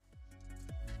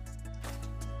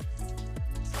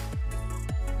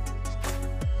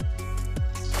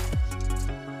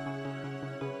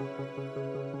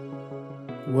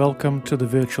Welcome to the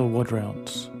Virtual Ward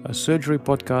Rounds, a surgery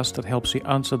podcast that helps you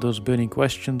answer those burning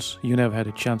questions you never had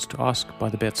a chance to ask by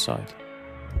the bedside.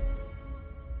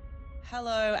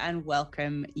 Hello and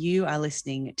welcome. You are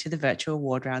listening to the Virtual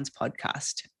Ward Rounds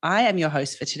podcast. I am your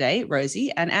host for today,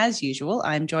 Rosie, and as usual,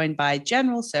 I'm joined by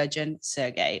General Surgeon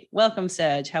Sergey. Welcome,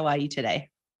 Serge. How are you today?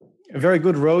 Very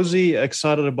good, Rosie.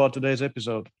 Excited about today's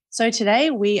episode. So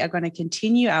today we are going to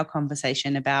continue our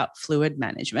conversation about fluid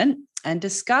management and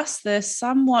discuss the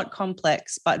somewhat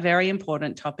complex but very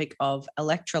important topic of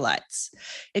electrolytes.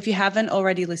 If you haven't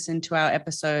already listened to our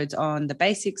episodes on the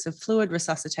basics of fluid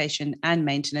resuscitation and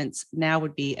maintenance, now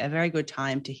would be a very good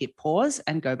time to hit pause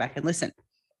and go back and listen.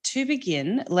 To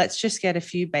begin, let's just get a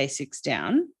few basics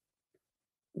down.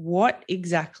 What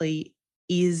exactly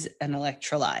is an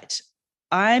electrolyte?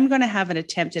 I'm going to have an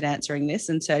attempt at answering this,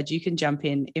 and Serge, you can jump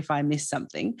in if I miss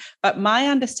something. But my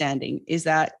understanding is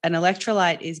that an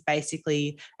electrolyte is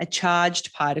basically a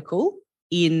charged particle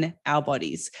in our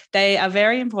bodies. They are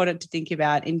very important to think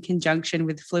about in conjunction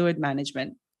with fluid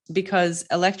management because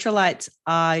electrolytes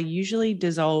are usually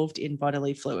dissolved in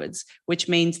bodily fluids, which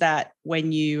means that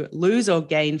when you lose or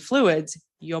gain fluids,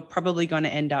 you're probably going to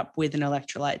end up with an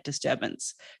electrolyte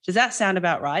disturbance. Does that sound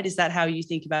about right? Is that how you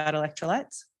think about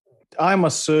electrolytes? I'm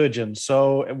a surgeon,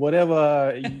 so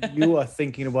whatever you are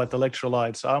thinking about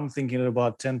electrolytes, I'm thinking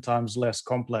about 10 times less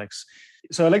complex.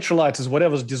 So electrolytes is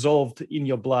whatever's dissolved in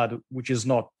your blood, which is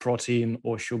not protein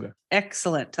or sugar.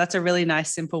 Excellent. That's a really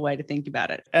nice, simple way to think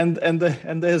about it. And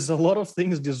there's a lot of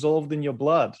things dissolved in your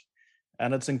blood,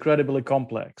 and it's incredibly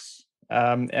complex.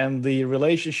 And the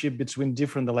relationship between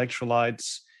different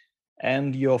electrolytes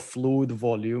and your fluid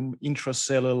volume,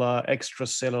 intracellular,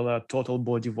 extracellular, total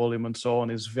body volume, and so on,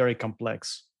 is very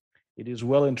complex. It is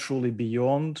well and truly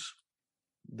beyond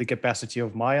the capacity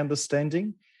of my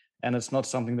understanding, and it's not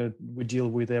something that we deal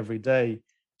with every day.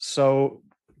 So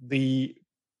the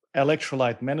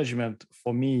electrolyte management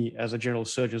for me as a general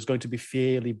surgeon is going to be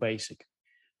fairly basic.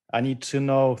 I need to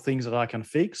know things that I can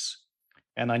fix,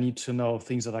 and I need to know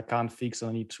things that I can't fix,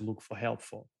 and I need to look for help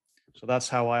for. So that's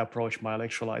how I approach my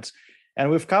electrolytes.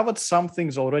 And we've covered some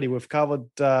things already. We've covered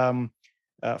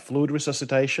fluid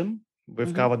resuscitation.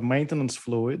 We've covered maintenance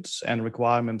fluids and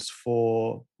requirements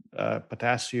for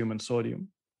potassium and sodium.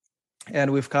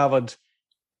 And we've covered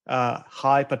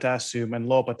high potassium and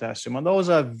low potassium. And those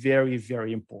are very,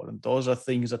 very important. Those are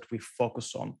things that we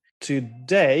focus on.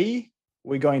 Today,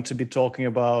 we're going to be talking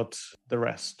about the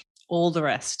rest. All the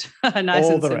rest. Nice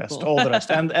all and the simple. All the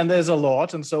rest. And there's a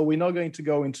lot. And so we're not going to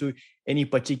go into any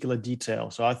particular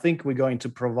detail. So I think we're going to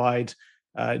provide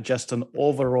just an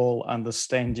overall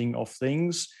understanding of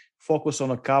things, focus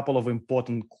on a couple of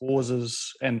important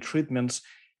causes and treatments.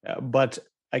 But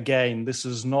again, this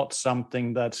is not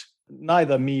something that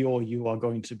neither me or you are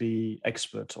going to be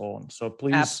experts on. So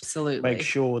please Absolutely. Make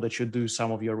sure that you do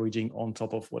some of your reading on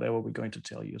top of whatever we're going to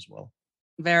tell you as well.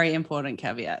 Very important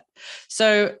caveat.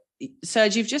 So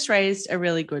Serge, you've just raised a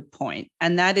really good point,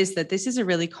 and that is that this is a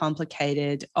really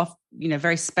complicated,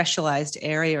 very specialized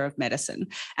area of medicine.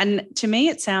 And to me,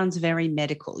 it sounds very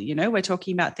medical. We're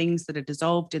talking about things that are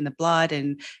dissolved in the blood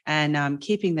and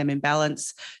keeping them in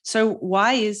balance. So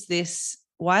why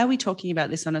are we talking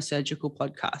about this on a surgical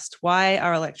podcast? Why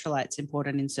are electrolytes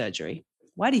important in surgery?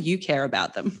 Why do you care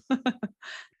about them?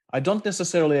 I don't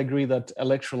necessarily agree that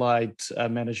electrolyte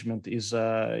management is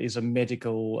a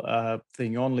medical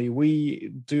thing only. We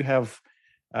do have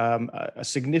a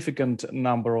significant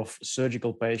number of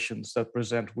surgical patients that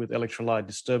present with electrolyte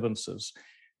disturbances,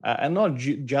 and not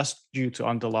just due to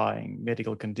underlying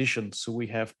medical conditions. So we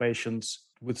have patients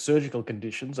with surgical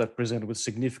conditions that present with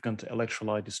significant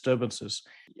electrolyte disturbances,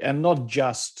 and not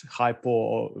just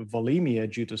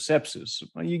hypovolemia due to sepsis.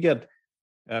 You get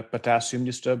potassium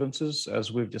disturbances, as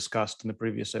we've discussed in the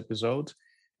previous episode.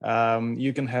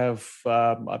 You can have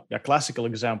a classical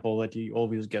example that you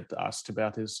always get asked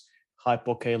about is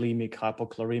hypokalemic,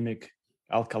 hypochloremic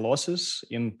alkalosis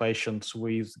in patients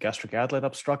with gastric outlet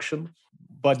obstruction.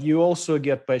 But you also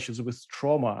get patients with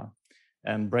trauma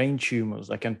and brain tumors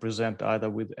that can present either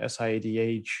with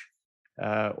SIADH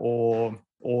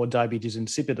or diabetes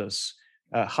insipidus.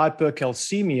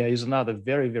 Hypercalcemia is another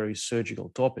very, very surgical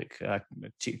topic,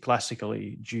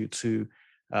 classically due to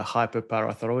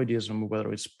hyperparathyroidism,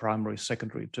 whether it's primary,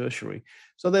 secondary, tertiary.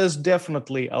 So there's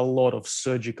definitely a lot of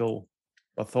surgical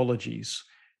pathologies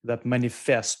that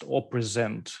manifest or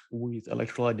present with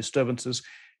electrolyte disturbances,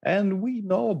 and we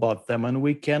know about them and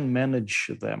we can manage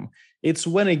them. It's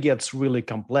when it gets really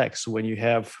complex, when you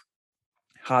have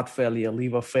heart failure,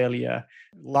 liver failure,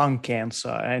 lung cancer,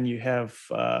 and you have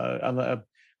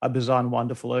a bizarre and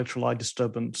wonderful electrolyte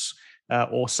disturbance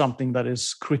or something that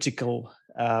is critical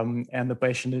and the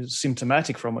patient is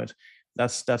symptomatic from it,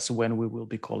 that's when we will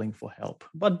be calling for help.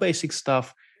 But basic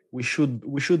stuff we should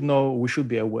know, we should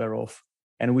be aware of,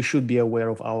 and we should be aware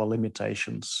of our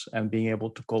limitations and being able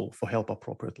to call for help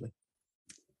appropriately.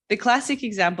 The classic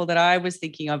example that I was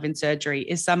thinking of in surgery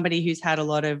is somebody who's had a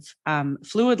lot of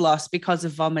fluid loss because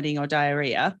of vomiting or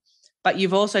diarrhea, but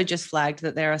you've also just flagged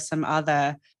that there are some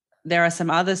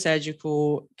other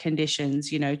surgical conditions,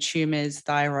 tumors,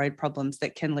 thyroid problems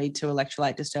that can lead to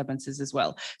electrolyte disturbances as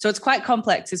well. So it's quite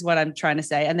complex is what I'm trying to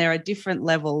say. And there are different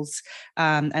levels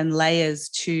and layers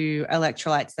to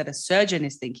electrolytes that a surgeon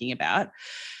is thinking about.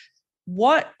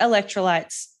 What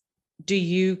electrolytes do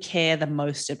you care the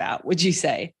most about, would you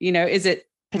say? Is it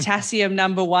potassium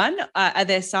number one? Are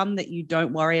there some that you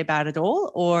don't worry about at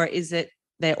all? Or is it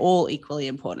they're all equally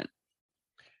important?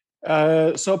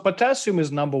 So potassium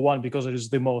is number one because it is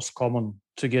the most common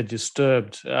to get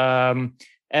disturbed, and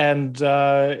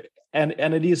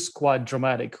it is quite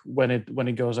dramatic when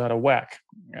it goes out of whack.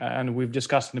 And we've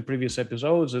discussed in the previous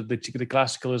episodes that the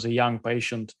classical is a young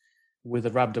patient with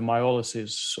a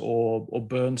rhabdomyolysis or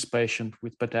burns patient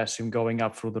with potassium going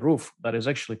up through the roof. That is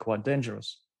actually quite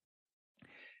dangerous.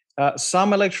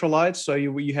 Some electrolytes, so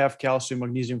you have calcium,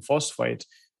 magnesium phosphate,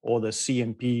 or the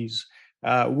CMPs.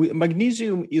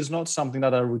 Magnesium is not something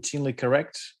that I routinely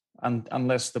correct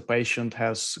unless the patient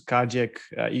has cardiac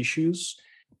issues.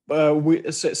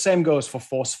 Same goes for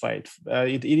phosphate.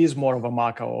 It is more of a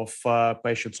marker of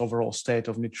patient's overall state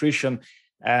of nutrition,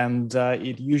 and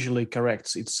it usually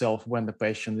corrects itself when the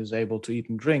patient is able to eat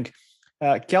and drink.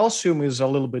 Calcium is a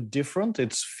little bit different.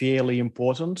 It's fairly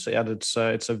important, and it's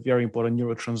a very important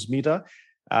neurotransmitter,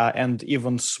 and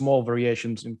even small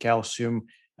variations in calcium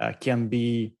can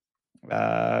be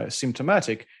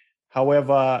symptomatic.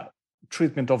 However,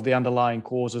 treatment of the underlying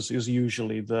causes is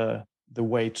usually the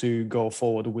way to go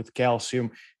forward with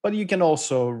calcium, but you can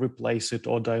also replace it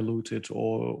or dilute it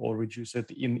or reduce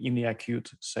it in the acute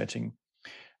setting.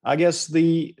 I guess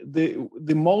the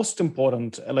most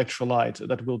important electrolyte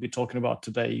that we'll be talking about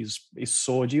today is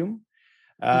sodium.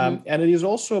 And it is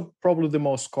also probably the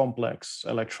most complex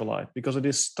electrolyte because it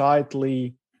is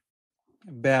tightly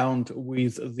bound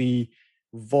with the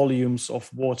volumes of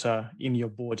water in your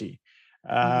body.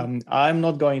 I'm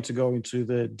not going to go into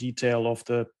the detail of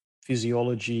the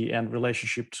physiology and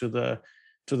relationship to the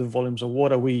volumes of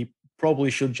water. We probably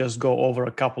should just go over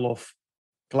a couple of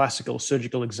classical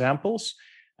surgical examples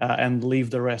and leave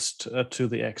the rest to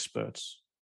the experts.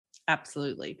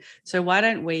 Absolutely. So why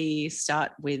don't we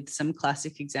start with some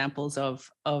classic examples of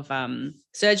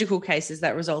surgical cases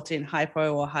that result in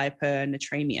hypo or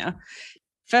hypernatremia.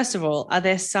 First of all, are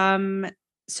there some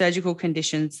surgical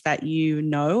conditions that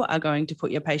are going to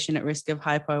put your patient at risk of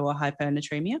hypo or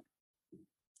hypernatremia?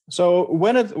 So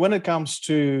when it comes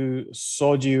to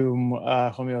sodium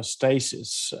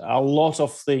homeostasis, a lot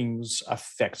of things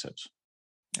affect it.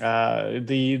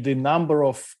 The number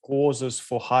of causes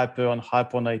for hyper and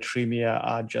hyponatremia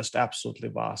are just absolutely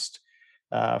vast,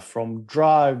 from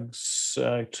drugs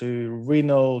to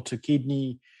renal to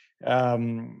kidney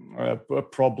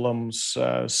problems,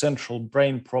 central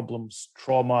brain problems,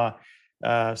 trauma,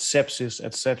 sepsis,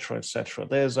 etc., etc.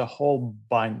 There's a whole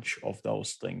bunch of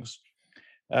those things.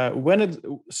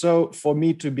 So for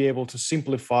me to be able to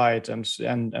simplify it and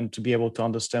to be able to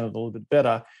understand it a little bit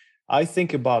better, I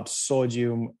think about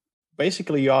sodium.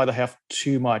 Basically, you either have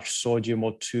too much sodium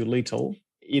or too little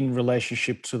in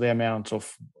relationship to the amount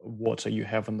of water you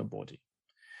have in the body.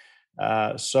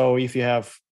 So if you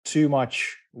have too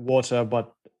much water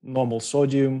but normal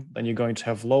sodium, then you're going to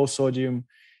have low sodium.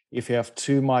 If you have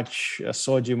too much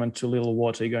sodium and too little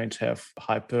water, you're going to have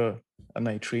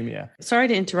hypernatremia. Sorry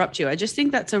to interrupt you. I just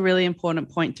think that's a really important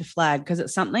point to flag because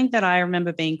it's something that I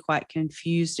remember being quite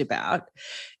confused about,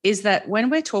 is that when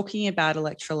we're talking about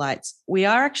electrolytes, we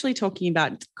are actually talking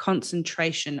about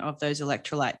concentration of those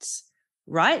electrolytes,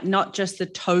 right? Not just the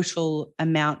total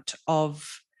amount of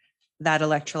that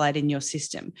electrolyte in your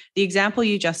system. The example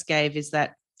you just gave is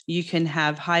that you can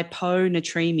have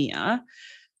hyponatremia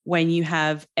when you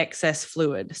have excess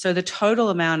fluid. So the total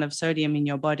amount of sodium in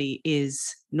your body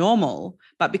is normal,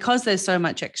 but because there's so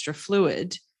much extra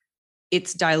fluid,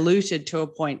 it's diluted to a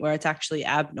point where it's actually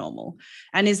abnormal.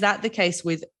 And is that the case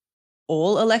with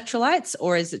all electrolytes,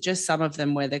 or is it just some of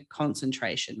them where the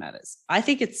concentration matters? I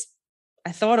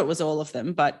thought it was all of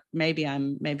them, but maybe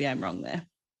I'm wrong there.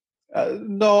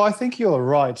 No, I think you're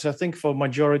right. I think for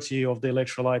majority of the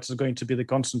electrolytes is going to be the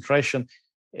concentration.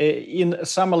 In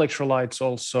some electrolytes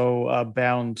also are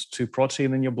bound to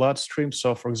protein in your bloodstream.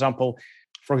 So for example,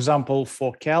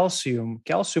 for calcium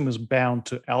is bound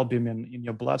to albumin in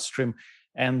your bloodstream.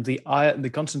 And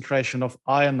the concentration of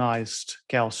ionized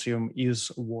calcium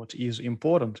is what is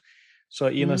important. So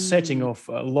in a setting of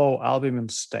low albumin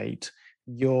state,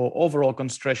 your overall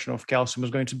concentration of calcium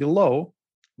is going to be low,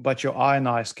 but your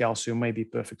ionized calcium may be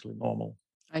perfectly normal.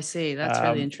 I see. That's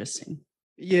really interesting.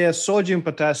 Yeah, sodium,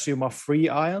 potassium are free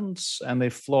ions, and they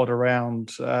float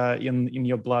around in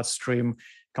your bloodstream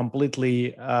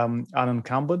completely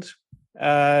unencumbered.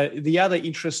 The other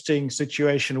interesting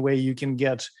situation where you can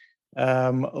get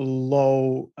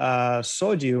low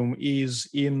sodium is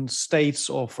in states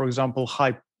of, for example,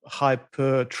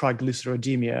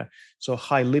 hypertriglyceridemia, so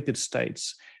high lipid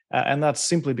states. And that's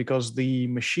simply because the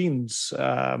machines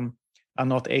are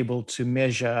not able to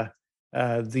measure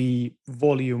the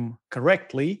volume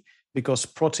correctly, because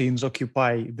proteins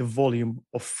occupy the volume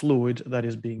of fluid that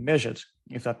is being measured,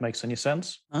 if that makes any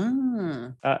sense.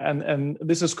 And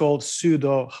this is called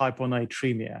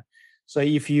pseudo-hyponatremia. So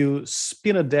if you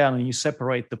spin it down and you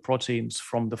separate the proteins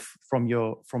from the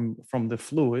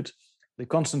fluid, the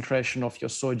concentration of your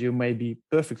sodium may be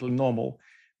perfectly normal,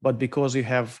 but because you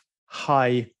have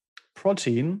high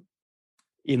protein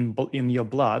in your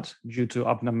blood due to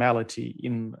abnormality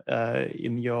in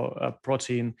your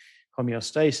protein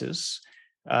homeostasis,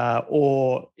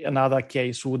 or another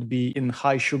case would be in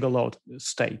high sugar load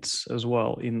states as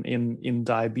well. In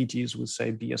diabetes, we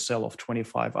say BSL of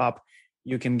 25 up,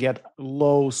 you can get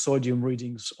low sodium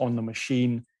readings on the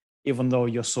machine, even though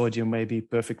your sodium may be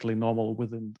perfectly normal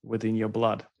within your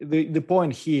blood. The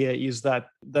point here is that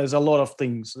there's a lot of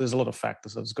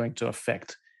factors that's going to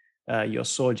affect your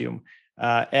sodium.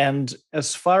 And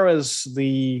as far as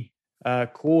the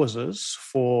causes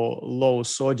for low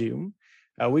sodium,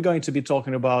 we're going to be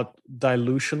talking about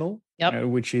dilutional,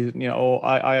 which is, or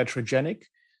iatrogenic.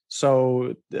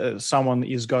 So someone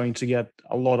is going to get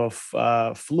a lot of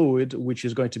fluid, which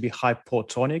is going to be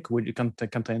hypotonic, which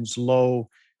contains low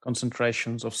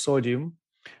concentrations of sodium,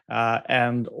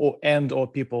 or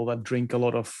people that drink a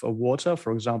lot of water.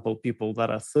 For example, people that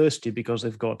are thirsty because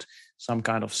they've got some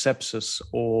kind of sepsis,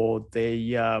 or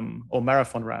or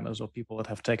marathon runners, or people that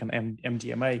have taken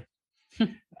MDMA.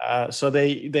 So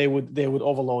they would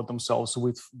overload themselves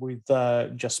with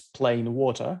just plain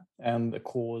water and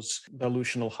cause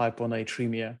dilutional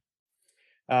hyponatremia.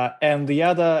 And the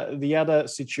other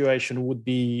situation would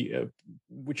be,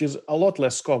 which is a lot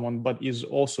less common, but is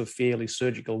also fairly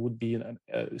surgical, would be a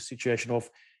situation of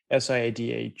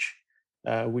SIADH,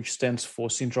 which stands for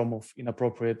syndrome of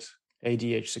inappropriate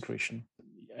ADH secretion.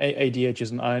 ADH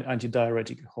is an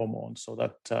antidiuretic hormone, so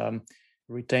that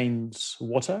retains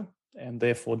water and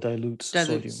therefore dilutes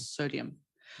sodium.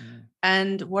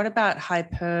 And what about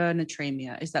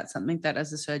hypernatremia? Is that something that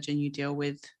as a surgeon you deal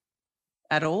with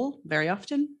at all very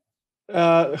often?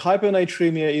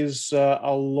 Hypernatremia is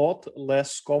a lot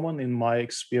less common in my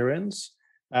experience,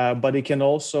 but it can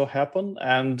also happen.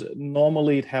 And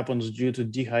normally it happens due to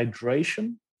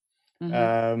dehydration.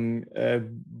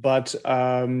 But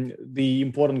the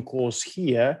important cause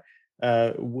here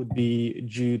would be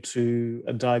due to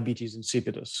diabetes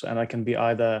insipidus, and that can be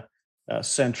either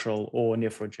central or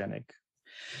nephrogenic.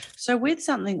 So with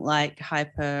something like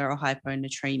hyper or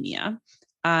hyponatremia,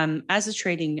 as a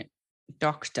treating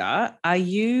doctor, are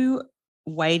you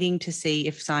waiting to see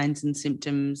if signs and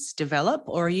symptoms develop,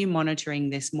 or are you monitoring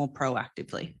this more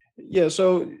proactively? Yeah,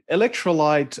 so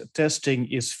electrolyte testing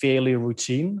is fairly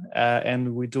routine,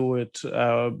 and we do it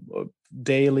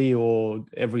daily or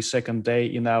every second day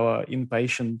in our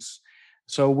inpatients.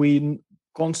 So we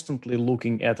constantly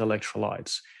looking at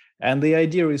electrolytes. And the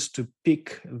idea is to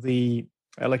pick the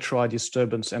electrolyte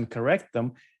disturbance and correct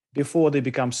them before they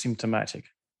become symptomatic.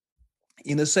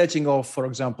 In the setting of, for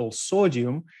example,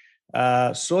 sodium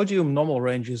normal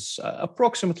range is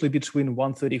approximately between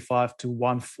 135 to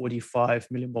 145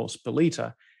 millimoles per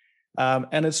liter.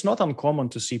 And it's not uncommon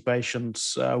to see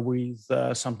patients with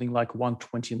something like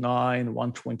 129,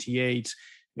 128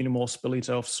 millimoles per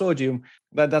liter of sodium.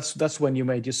 That's when you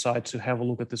may decide to have a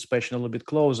look at this patient a little bit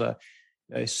closer,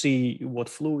 see what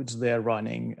fluids they're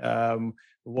running,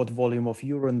 what volume of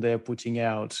urine they're putting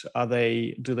out.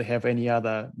 Do they have any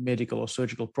other medical or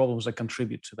surgical problems that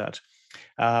contribute to that?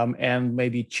 And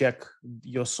maybe check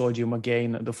your sodium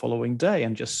again the following day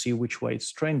and just see which way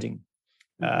it's trending.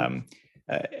 And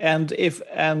if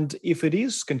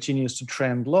it continues to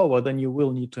trend lower, then you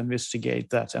will need to investigate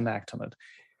that and act on it.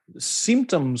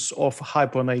 Symptoms of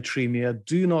hyponatremia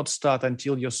do not start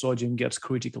until your sodium gets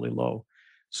critically low.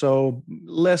 So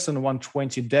less than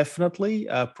 120 definitely,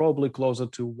 probably closer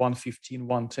to 115,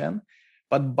 110.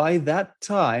 But by that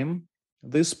time,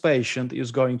 this patient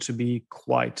is going to be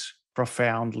quite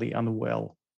profoundly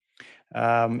unwell.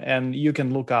 And you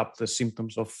can look up the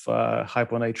symptoms of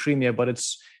hyponatremia, but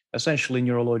it's essentially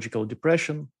neurological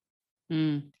depression.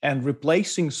 And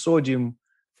replacing sodium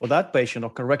for that patient, or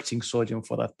correcting sodium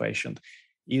for that patient,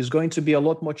 is going to be a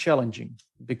lot more challenging,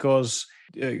 because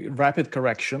rapid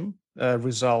correction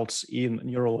results in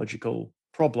neurological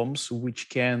problems which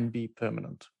can be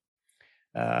permanent.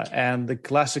 And the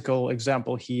classical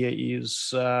example here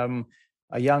is a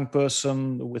young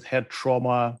person with head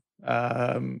trauma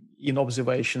in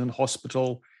observation in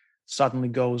hospital suddenly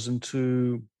goes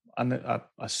into a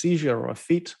seizure or a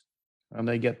fit, and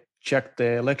they get checked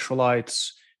their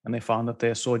electrolytes, and they found that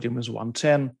their sodium is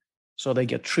 110. So they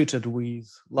get treated with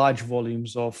large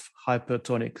volumes of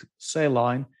hypertonic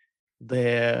saline.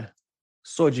 Their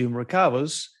sodium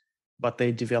recovers, but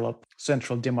they develop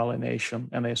central demyelination,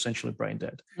 and they're essentially brain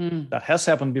dead. That has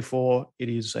happened before. It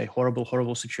is a horrible,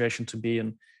 horrible situation to be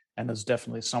in, and it's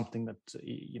definitely something that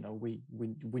we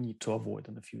need to avoid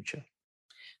in the future.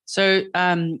 So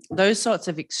those sorts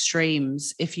of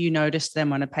extremes, if you notice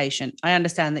them on a patient, I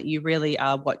understand that you really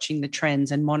are watching the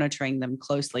trends and monitoring them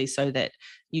closely so that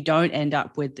you don't end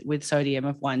up with sodium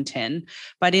of 110.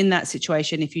 But in that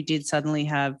situation, if you did suddenly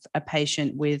have a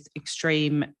patient with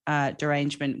extreme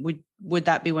derangement, would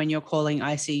that be when you're calling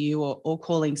ICU or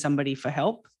calling somebody for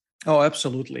help? Oh,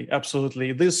 absolutely.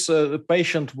 Absolutely. This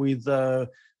patient with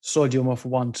sodium of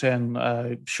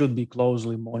 110 should be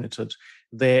closely monitored.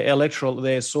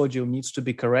 Their sodium needs to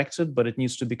be corrected, but it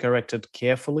needs to be corrected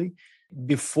carefully.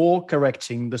 Before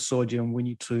correcting the sodium, we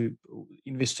need to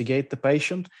investigate the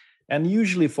patient. And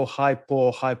usually for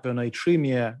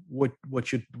hyponatremia,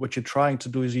 what you're trying to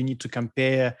do is you need to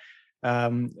compare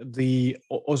the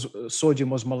sodium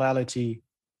osmolality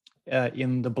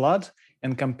in the blood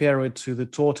and compare it to the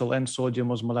total and sodium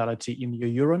osmolality in your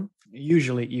urine.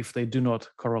 Usually, if they do not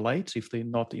correlate, if they're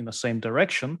not in the same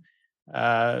direction,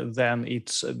 then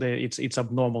it's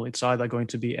abnormal. It's either going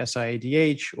to be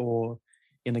SIADH, or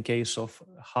in the case of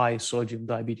high sodium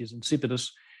diabetes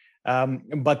insipidus.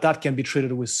 But that can be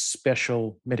treated with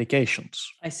special medications.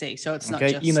 I see. So it's not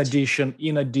just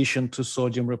in addition to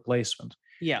sodium replacement.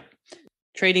 Yeah,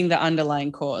 treating the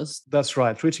underlying cause. That's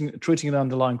right. Treating the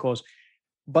underlying cause.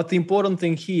 But the important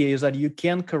thing here is that you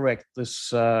can correct this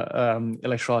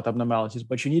electrolyte abnormalities,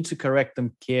 but you need to correct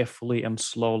them carefully and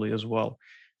slowly as well.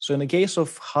 So in the case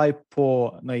of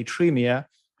hyponatremia,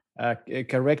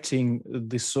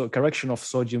 correction of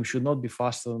sodium should not be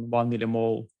faster than 1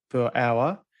 millimole per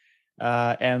hour,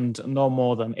 and no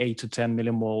more than 8 to 10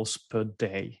 millimoles per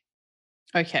day.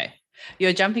 Okay,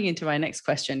 you're jumping into my next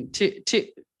question.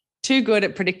 Too good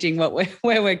at predicting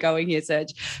where we're going here,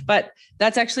 Serge. But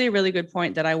that's actually a really good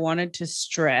point that I wanted to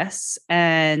stress.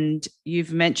 And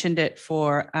you've mentioned it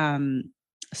for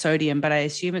sodium, but I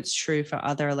assume it's true for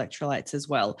other electrolytes as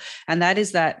well. And that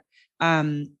is that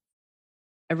a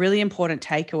really important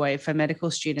takeaway for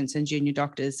medical students and junior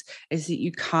doctors is that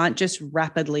you can't just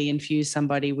rapidly infuse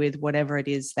somebody with whatever it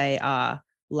is they are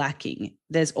lacking.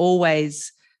 There's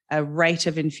always a rate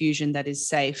of infusion that is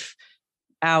safe,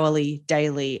 hourly,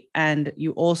 daily, and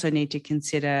you also need to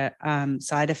consider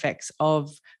side effects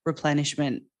of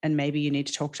replenishment, and maybe you need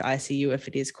to talk to ICU if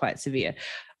it is quite severe.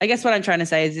 I guess what I'm trying to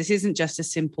say is this isn't just a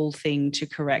simple thing to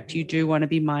correct. You do want to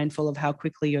be mindful of how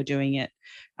quickly you're doing it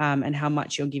and how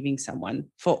much you're giving someone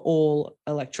for all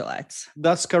electrolytes.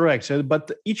 That's correct.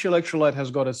 But each electrolyte has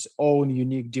got its own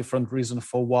unique, different reason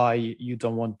for why you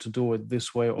don't want to do it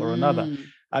this way or another.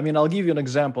 I mean, I'll give you an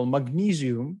example.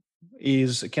 Magnesium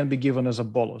can be given as a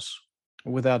bolus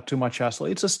without too much hassle.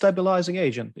 It's a stabilizing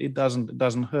agent. It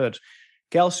doesn't hurt.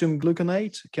 Calcium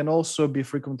gluconate can also be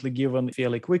frequently given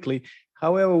fairly quickly.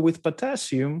 However, with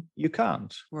potassium, you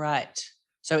can't. Right.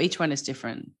 So each one is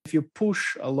different. If you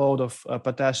push a load of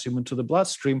potassium into the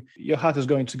bloodstream, your heart is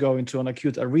going to go into an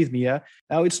acute arrhythmia.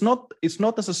 Now, it's not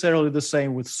necessarily the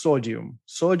same with sodium.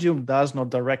 Sodium does not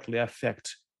directly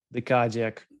affect the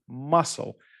cardiac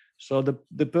muscle. So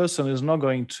the person is not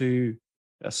going to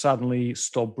suddenly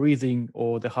stop breathing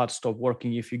or the heart stop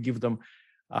working if you give them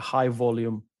a high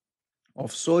volume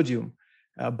of sodium.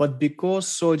 But because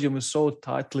sodium is so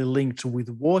tightly linked with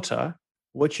water,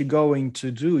 what you're going to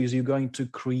do is you're going to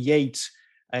create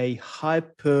a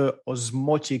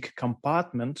hyperosmotic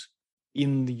compartment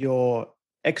in your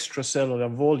extracellular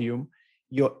volume.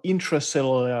 Your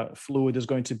intracellular fluid is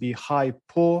going to be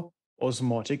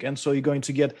hypoosmotic, and so you're going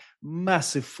to get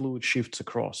massive fluid shifts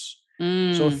across.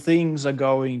 So things are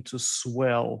going to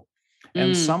swell,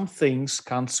 and some things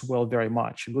can't swell very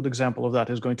much. A good example of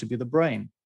that is going to be the brain.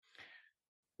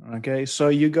 Okay, so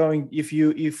you're going, if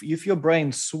your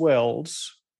brain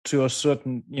swells to a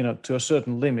certain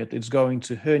limit, it's going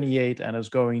to herniate and it's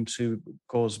going to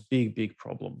cause big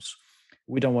problems.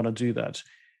 We don't want to do that.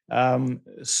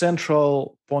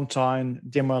 Central pontine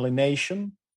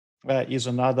demyelination is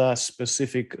another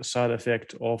specific side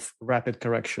effect of rapid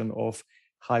correction of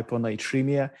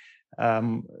hyponatremia.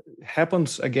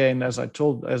 Happens again, as I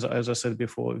said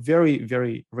before,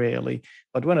 very rarely,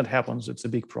 but when it happens, it's a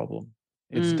big problem.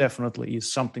 It definitely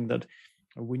is something that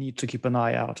we need to keep an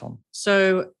eye out on.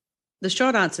 So the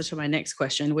short answer to my next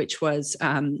question, which was,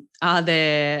 are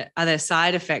there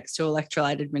side effects to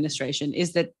electrolyte administration,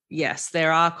 is that yes,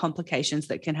 there are complications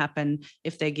that can happen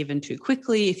if they're given too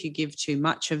quickly, if you give too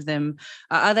much of them.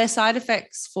 Are there side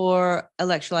effects for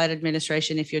electrolyte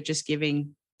administration if you're just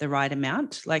giving the right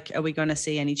amount? Like, are we going to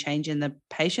see any change in the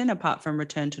patient apart from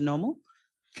return to normal?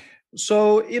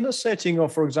 So in a setting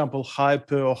of, for example,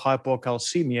 hyper or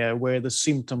hypocalcemia, where the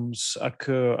symptoms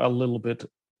occur a little bit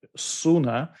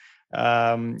sooner,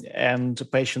 and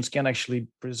patients can actually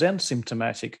present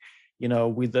symptomatic,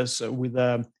 with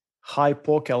a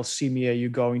hypocalcemia, you're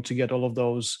going to get all of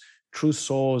those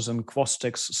Trousseau's and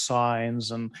Quostex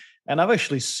signs. And I've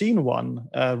actually seen one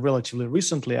relatively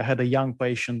recently. I had a young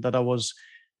patient that I was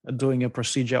doing a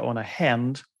procedure on a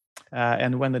hand,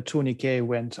 and when the tourniquet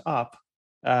went up,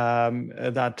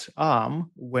 that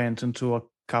arm went into a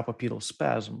carpopedal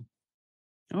spasm.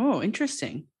 Oh,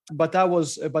 interesting. But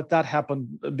that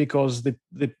happened because the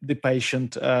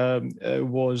patient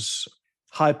was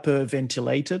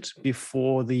hyperventilated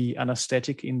before the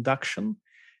anesthetic induction,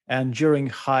 and during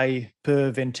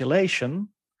hyperventilation,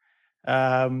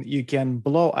 you can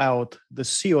blow out the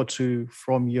CO2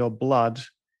 from your blood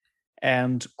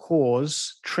and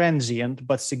cause transient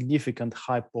but significant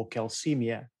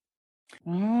hypocalcemia.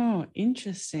 Oh,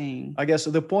 interesting. I guess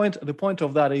the point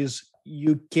of that is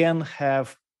you can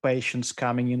have patients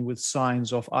coming in with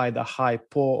signs of either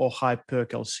hypo or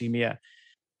hypercalcemia.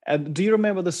 And do you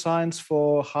remember the signs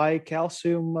for high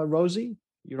calcium, Rosie?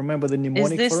 You remember the mnemonic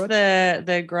for it? Is this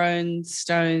the groans,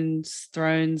 stones,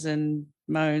 thrones, and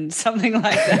moans, something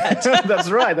like that? That's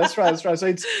right. So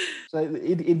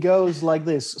it goes like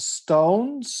this: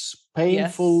 stones,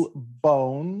 painful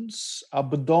bones,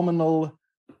 abdominal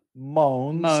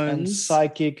moans.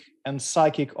 and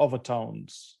psychic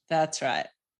overtones. That's right.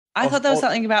 I thought there was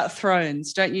something about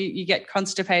thrones. Don't you? You get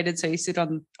constipated, so you sit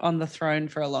on the throne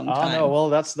for a long time. Oh no, well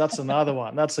that's another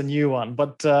one. That's a new one.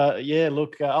 But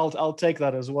I'll take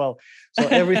that as well. So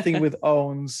everything with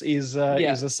owns is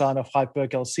a sign of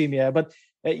hypercalcemia. But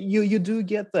you do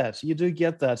get that. You do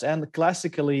get that. And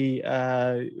classically,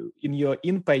 in your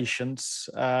inpatients,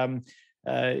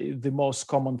 the most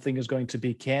common thing is going to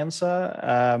be cancer,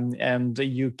 and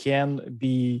you can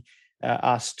be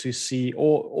asked to see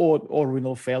or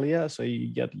renal failure. So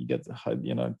you get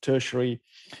tertiary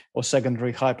or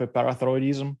secondary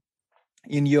hyperparathyroidism.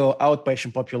 In your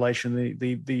outpatient population,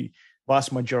 the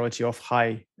vast majority of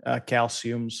high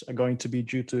calciums are going to be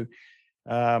due to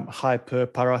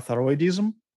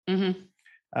hyperparathyroidism. Mm-hmm.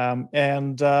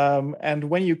 And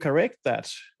when you correct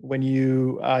that, when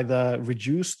you either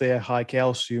reduce their high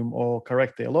calcium or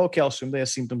correct their low calcium, their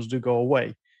symptoms do go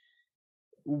away.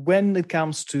 When it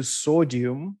comes to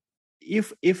sodium,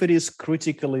 if it is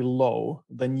critically low,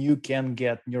 then you can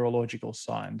get neurological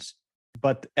signs.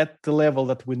 But at the level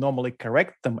that we normally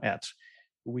correct them at,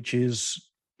 which is,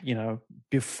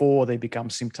 before they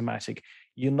become symptomatic,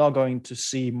 you're not going to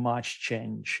see much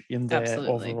change in their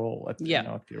overall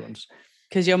appearance.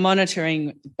 Because you're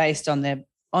monitoring based on their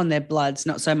bloods,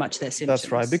 not so much their symptoms.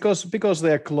 That's right, because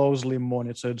they're closely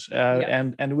monitored,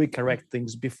 and we correct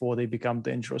things before they become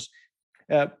dangerous.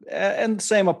 And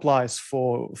same applies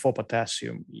for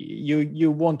potassium.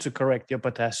 You want to correct your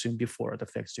potassium before it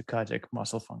affects your cardiac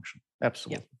muscle function.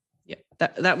 Absolutely. Yeah.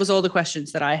 That was all the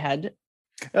questions that I had.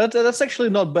 That's actually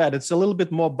not bad. It's a little bit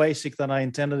more basic than I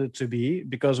intended it to be,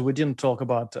 because we didn't talk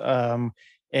about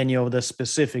any of the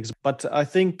specifics. But I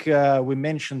think we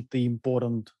mentioned the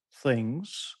important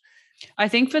things. I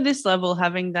think for this level,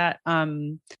 having that,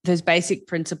 those basic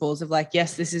principles of like,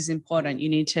 yes, this is important. You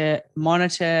need to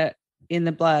monitor in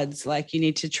the bloods, like you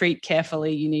need to treat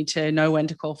carefully, you need to know when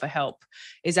to call for help,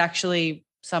 is actually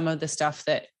some of the stuff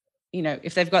that,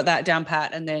 if they've got that down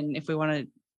pat, and then if we want to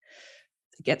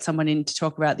get someone in to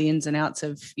talk about the ins and outs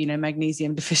of,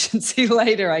 magnesium deficiency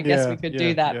later, I guess we could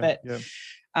do that. But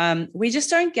we just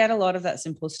don't get a lot of that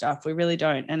simple stuff. We really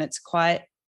don't. And it's quite,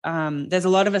 there's a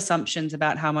lot of assumptions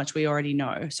about how much we already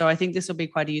know. So I think this will be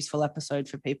quite a useful episode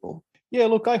for people. Yeah,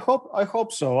 look, I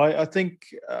hope so. I think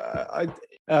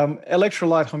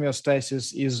electrolyte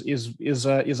homeostasis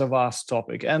is a vast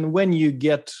topic, and when you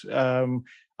get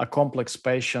a complex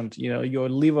patient. Your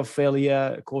liver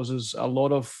failure causes a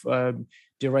lot of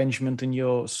derangement in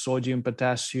your sodium,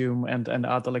 potassium, and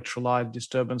other electrolyte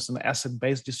disturbance and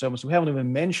acid-base disturbance. We haven't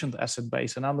even mentioned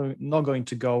acid-base, and I'm not going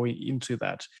to go into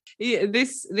that. Yeah,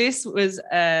 this was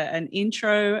an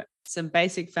intro, some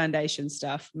basic foundation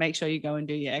stuff. Make sure you go and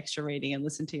do your extra reading and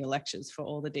listen to your lectures for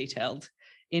all the detailed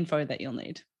info that you'll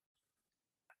need.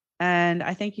 And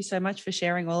I thank you so much for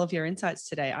sharing all of your insights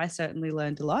today. I certainly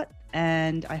learned a lot,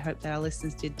 and I hope that our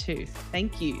listeners did too.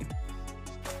 Thank you.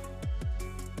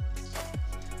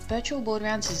 Virtual Board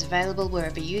Rounds is available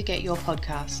wherever you get your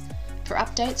podcasts. For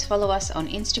updates, follow us on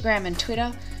Instagram and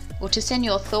Twitter, or to send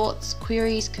your thoughts,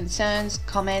 queries, concerns,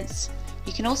 comments,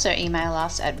 you can also email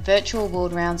us at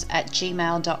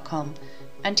virtualboardrounds@gmail.com.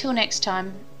 Until next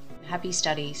time, happy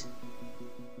studies.